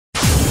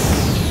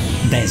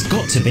There's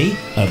got to be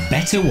a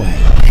better way.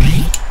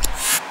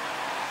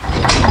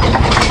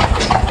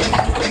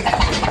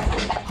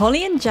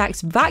 Holly and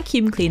Jack's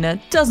vacuum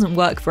cleaner doesn't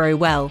work very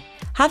well.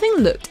 Having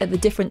looked at the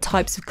different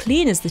types of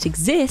cleaners that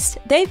exist,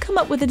 they've come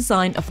up with a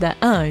design of their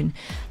own.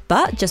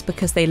 But just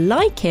because they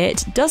like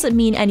it doesn't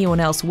mean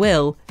anyone else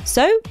will.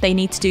 So they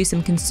need to do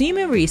some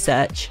consumer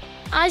research.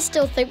 I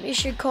still think we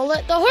should call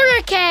it the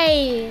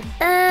Hurricane.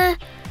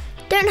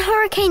 Don't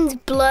hurricanes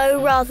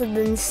blow rather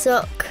than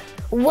suck?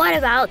 What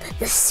about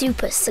the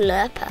Super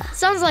Slurper?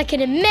 Sounds like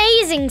an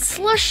amazing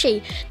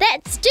slushie.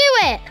 Let's do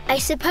it! I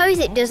suppose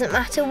it doesn't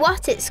matter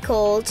what it's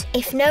called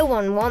if no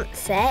one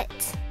wants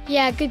it.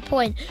 Yeah, good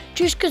point.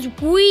 Just because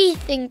we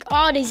think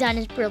our design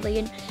is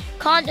brilliant,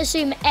 can't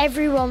assume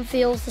everyone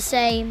feels the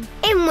same.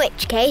 In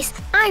which case,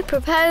 I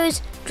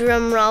propose,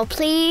 drum roll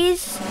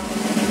please,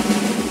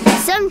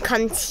 some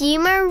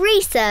consumer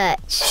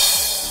research.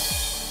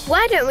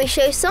 Why don't we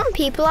show some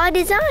people our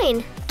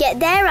design? Get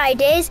their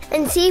ideas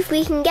and see if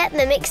we can get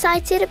them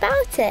excited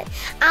about it.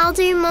 I'll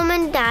do Mum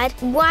and Dad.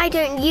 Why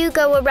don't you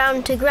go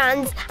around to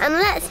Grand's and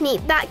let's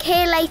meet back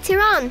here later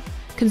on?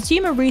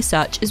 Consumer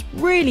research is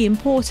really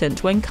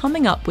important when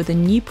coming up with a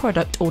new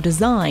product or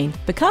design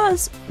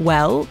because,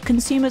 well,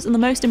 consumers are the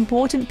most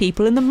important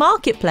people in the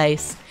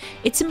marketplace.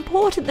 It's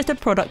important that a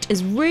product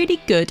is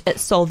really good at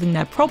solving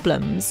their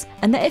problems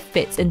and that it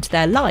fits into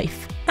their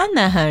life and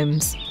their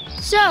homes.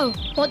 So,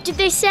 what did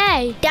they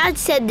say? Dad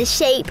said the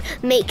shape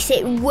makes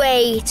it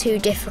way too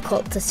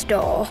difficult to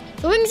store.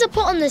 The wings are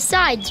put on the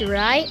sides,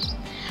 right?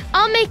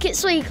 I'll make it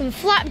so you can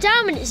flap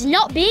down when it's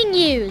not being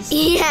used.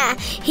 Yeah,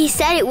 he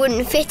said it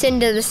wouldn't fit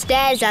under the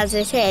stairs as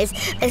it is,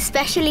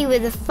 especially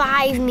with a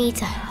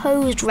 5-metre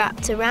hose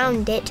wrapped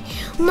around it.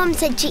 Mum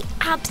said she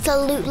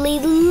absolutely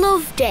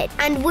loved it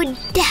and would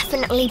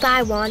definitely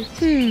buy one.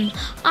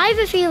 I have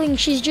a feeling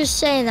she's just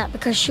saying that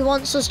because she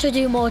wants us to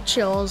do more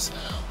chores,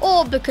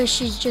 or because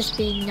she's just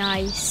being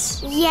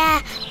nice.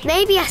 Yeah,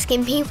 maybe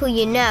asking people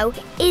you know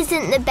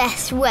isn't the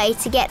best way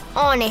to get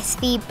honest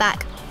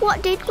feedback.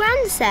 What did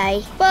Gran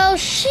say? Well,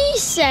 she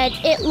said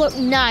it looked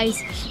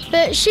nice,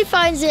 but she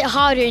finds it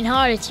harder and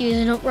harder to use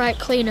an upright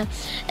cleaner,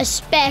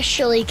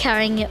 especially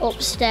carrying it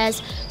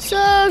upstairs,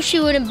 so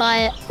she wouldn't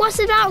buy it. What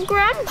about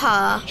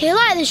Grandpa? He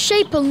liked the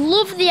shape and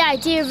loved the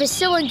idea of a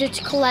cylinder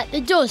to collect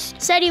the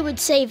dust, said he would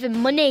save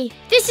him money.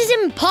 This is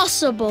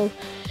impossible.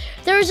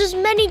 There is as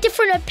many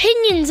different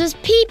opinions as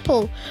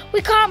people.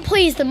 We can't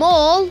please them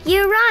all.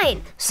 You're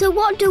right. So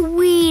what do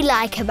we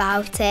like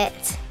about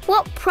it?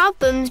 What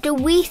problems do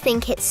we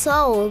think it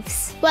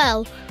solves?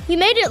 Well, we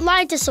made it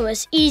lighter so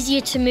it's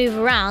easier to move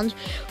around.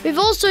 We've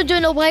also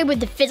done away with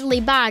the fiddly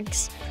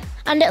bags.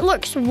 And it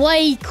looks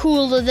way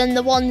cooler than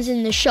the ones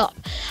in the shop.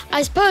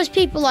 I suppose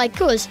people like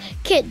us,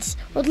 kids,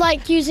 would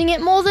like using it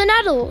more than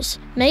adults.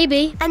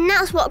 Maybe. And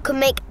that's what could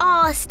make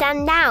ours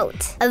stand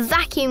out. A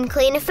vacuum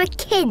cleaner for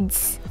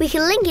kids. We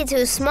can link it to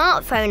a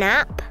smartphone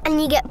app and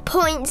you get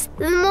points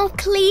the more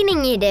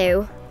cleaning you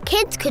do.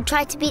 Kids could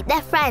try to beat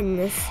their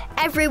friends.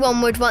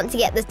 Everyone would want to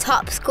get the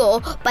top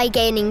score by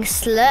gaining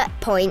slurp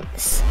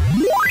points.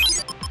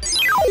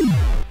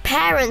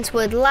 Parents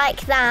would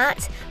like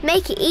that.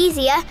 Make it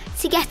easier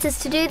to get us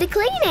to do the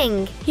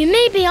cleaning. You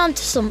may be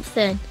onto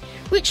something,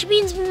 which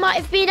means we might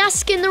have been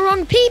asking the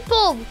wrong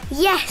people.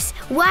 Yes,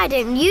 why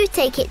don't you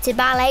take it to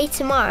ballet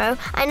tomorrow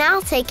and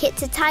I'll take it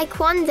to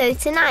taekwondo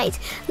tonight.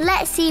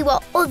 Let's see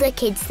what other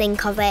kids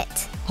think of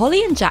it.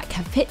 Holly and Jack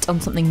have hit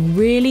on something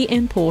really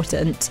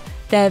important.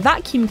 Their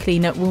vacuum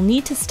cleaner will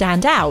need to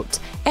stand out.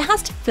 It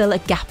has to fill a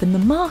gap in the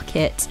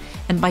market.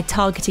 And by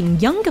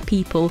targeting younger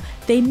people,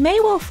 they may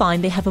well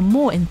find they have a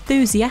more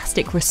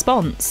enthusiastic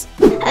response.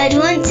 I'd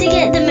want to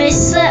get the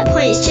most slurp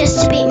points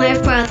just to beat my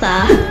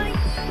brother.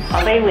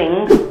 Are they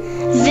wings?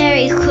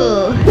 Very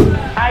cool.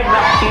 I'd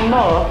vacuum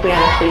more if we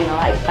had a cleaner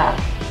like that.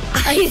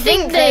 I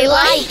think they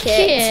like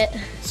it.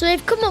 So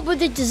we've come up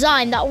with a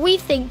design that we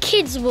think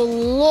kids will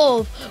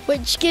love,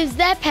 which gives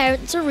their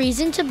parents a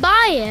reason to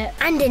buy it.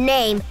 And a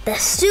name, the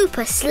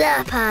Super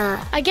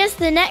Slurper. I guess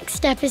the next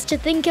step is to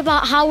think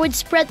about how we'd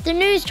spread the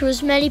news to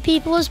as many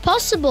people as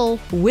possible.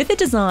 With a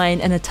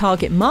design and a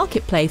target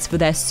marketplace for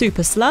their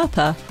Super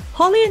Slurper,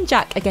 Holly and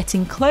Jack are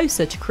getting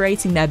closer to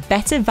creating their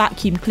better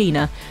vacuum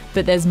cleaner,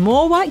 but there's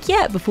more work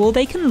yet before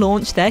they can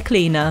launch their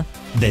cleaner.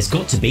 There's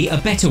got to be a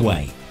better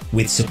way,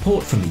 with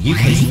support from the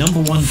UK's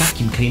 #1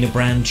 vacuum cleaner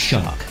brand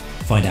Shark.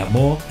 Find out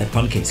more at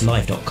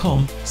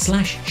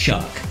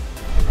punkidslive.com/shark.